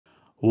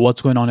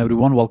What's going on,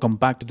 everyone? Welcome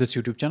back to this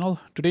YouTube channel.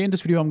 Today in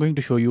this video, I'm going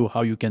to show you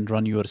how you can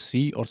run your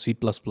C or C++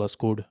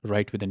 code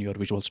right within your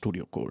Visual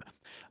Studio Code.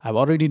 I've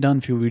already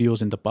done few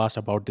videos in the past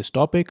about this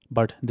topic,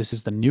 but this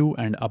is the new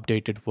and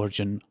updated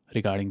version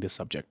regarding this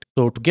subject.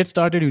 So to get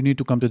started, you need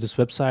to come to this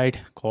website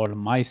called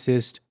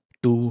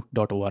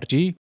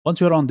mysys2.org. Once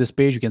you're on this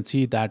page, you can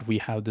see that we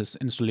have this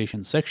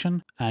installation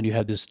section and you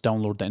have this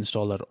download the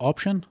installer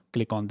option.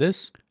 Click on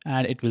this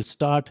and it will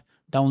start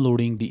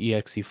downloading the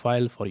exe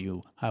file for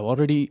you. I've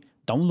already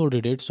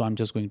downloaded it, so I'm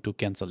just going to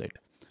cancel it.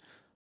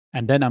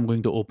 And then I'm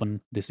going to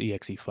open this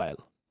exe file.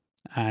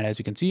 And as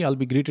you can see, I'll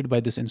be greeted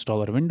by this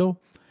installer window.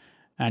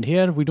 And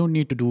here we don't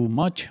need to do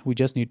much. We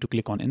just need to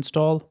click on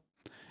install.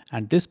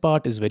 And this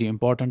part is very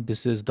important.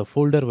 This is the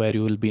folder where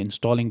you will be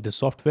installing this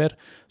software.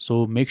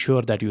 So make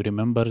sure that you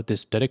remember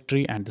this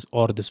directory and this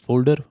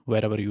folder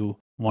wherever you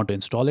want to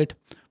install it.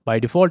 By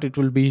default, it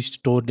will be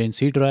stored in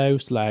C drive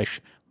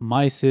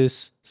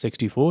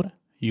 /mysys64.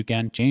 You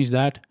can change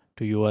that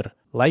to your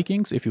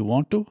likings if you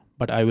want to,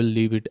 but I will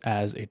leave it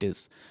as it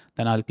is.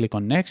 Then I'll click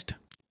on next,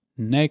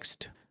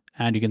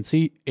 and you can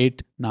see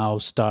it now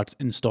starts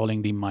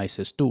installing the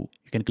mysys2. You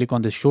can click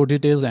on this show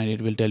details and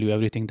it will tell you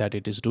everything that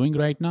it is doing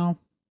right now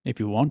if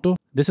you want to.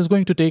 This is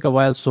going to take a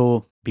while,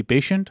 so be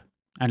patient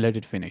and let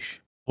it finish.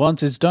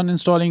 Once it's done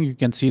installing, you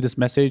can see this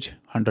message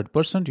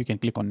 100%. You can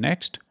click on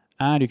next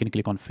and you can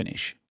click on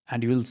finish.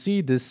 And you will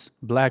see this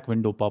black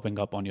window popping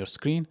up on your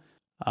screen.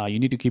 You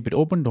need to keep it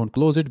open, don't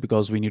close it,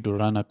 because we need to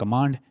run a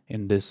command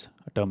in this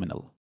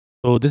terminal.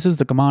 So this is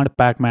the command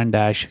pacman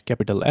 -S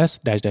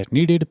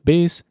 -needed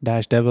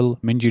base-devel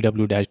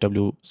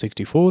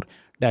mingw-w64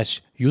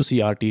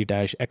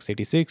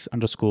 -ucrt-x86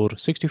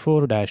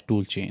 _64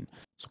 -toolchain.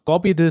 So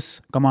copy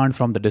this command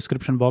from the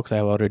description box. I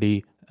have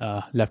already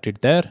left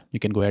it there.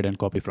 You can go ahead and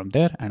copy from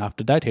there, and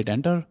after that hit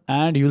enter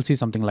and you'll see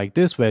something like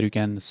this where you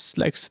can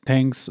select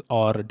things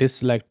or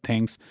deselect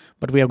things,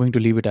 but we are going to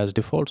leave it as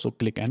default. So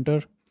click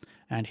enter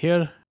and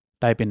here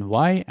type in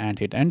Y and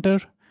hit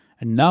enter,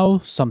 and now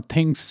some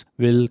things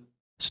will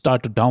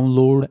start to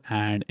download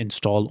and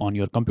install on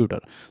your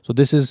computer. So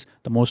this is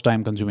the most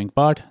time consuming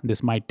part.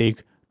 This might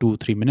take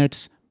 2-3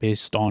 minutes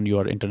based on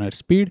your internet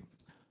speed,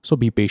 so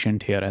be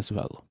patient here as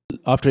well.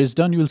 After it's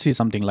done, you'll see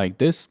something like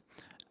this.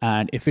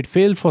 And if it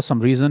failed for some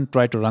reason,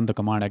 try to run the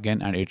command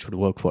again and it should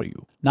work for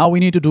you. Now we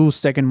need to do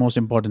second most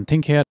important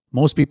thing here.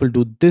 Most people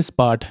do this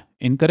part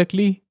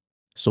incorrectly.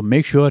 So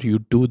make sure you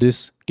do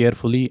this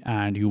carefully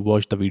and you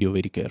watch the video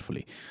very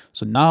carefully.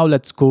 So now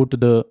let's go to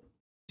the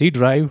C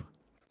drive.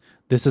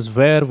 This is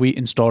where we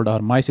installed our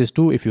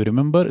mysys2. If you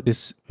remember,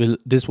 this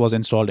was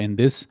installed in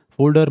this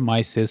folder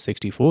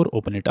mysys64.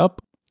 Open it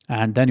up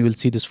and then you will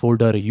see this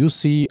folder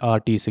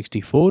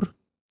ucrt64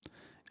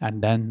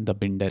 and then the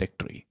bin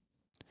directory.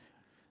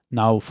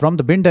 Now from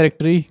the bin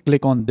directory,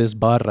 click on this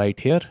bar right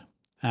here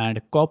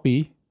and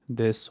copy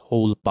this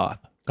whole path.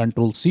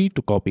 Control C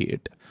to copy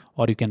it,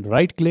 or you can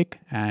right click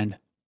and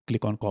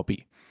click on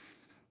copy.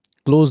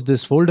 Close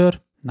this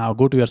folder. Now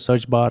go to your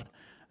search bar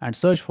and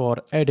search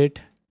for edit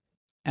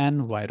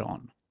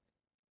environ.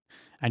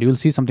 And you will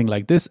see something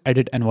like this,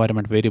 edit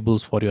environment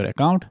variables for your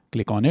account.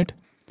 Click on it.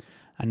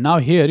 And now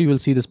here you will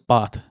see this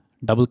path.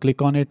 Double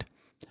click on it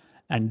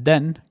and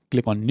then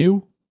click on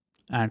new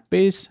and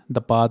paste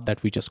the path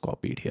that we just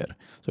copied here.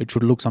 So it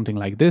should look something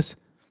like this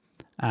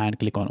and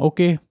click on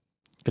OK.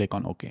 Click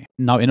on OK.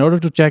 Now in order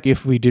to check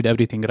if we did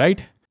everything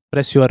right,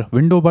 press your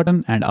window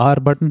button and R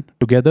button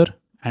together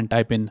and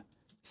type in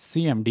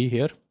cmd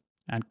here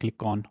and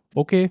click on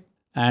OK.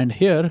 And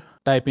here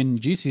type in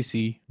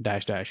gcc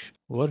 --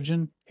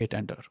 version, hit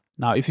enter.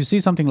 Now if you see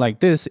something like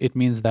this, it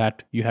means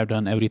that you have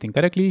done everything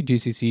correctly.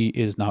 GCC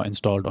is now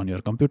installed on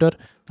your computer.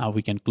 Now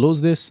we can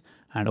close this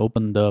and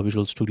open the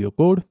Visual Studio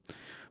Code.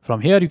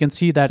 From here, you can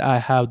see that I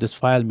have this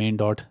file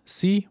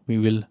main.c. We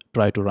will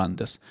try to run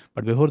this.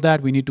 But before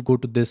that, we need to go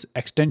to this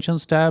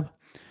extensions tab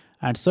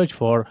and search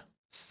for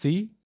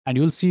C. And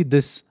you'll see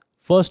this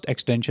first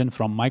extension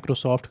from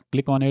Microsoft.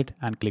 Click on it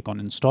and click on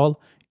install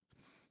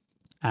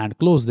and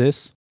close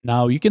this.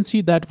 Now you can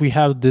see that we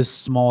have this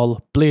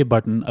small play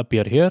button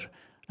appear here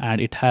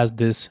and it has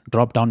this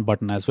drop down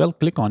button as well.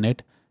 Click on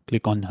it,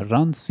 click on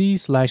run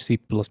C/C++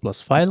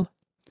 file.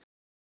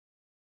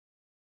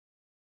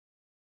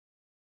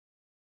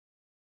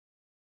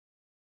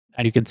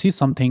 And you can see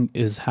something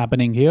is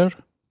happening here.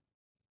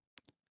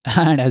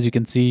 And as you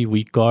can see,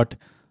 we got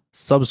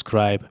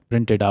subscribe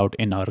printed out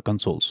in our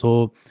console.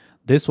 So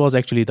this was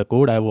actually the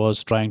code I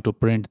was trying to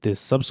print,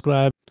 this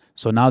subscribe.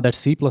 So now that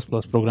C++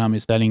 program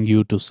is telling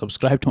you to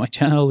subscribe to my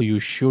channel, you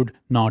should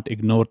not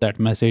ignore that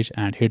message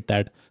and hit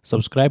that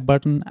subscribe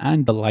button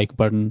and the like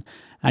button.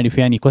 And if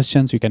you have any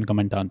questions, you can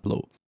comment down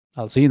below.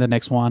 I'll see you in the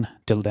next one.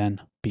 Till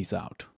then, peace out.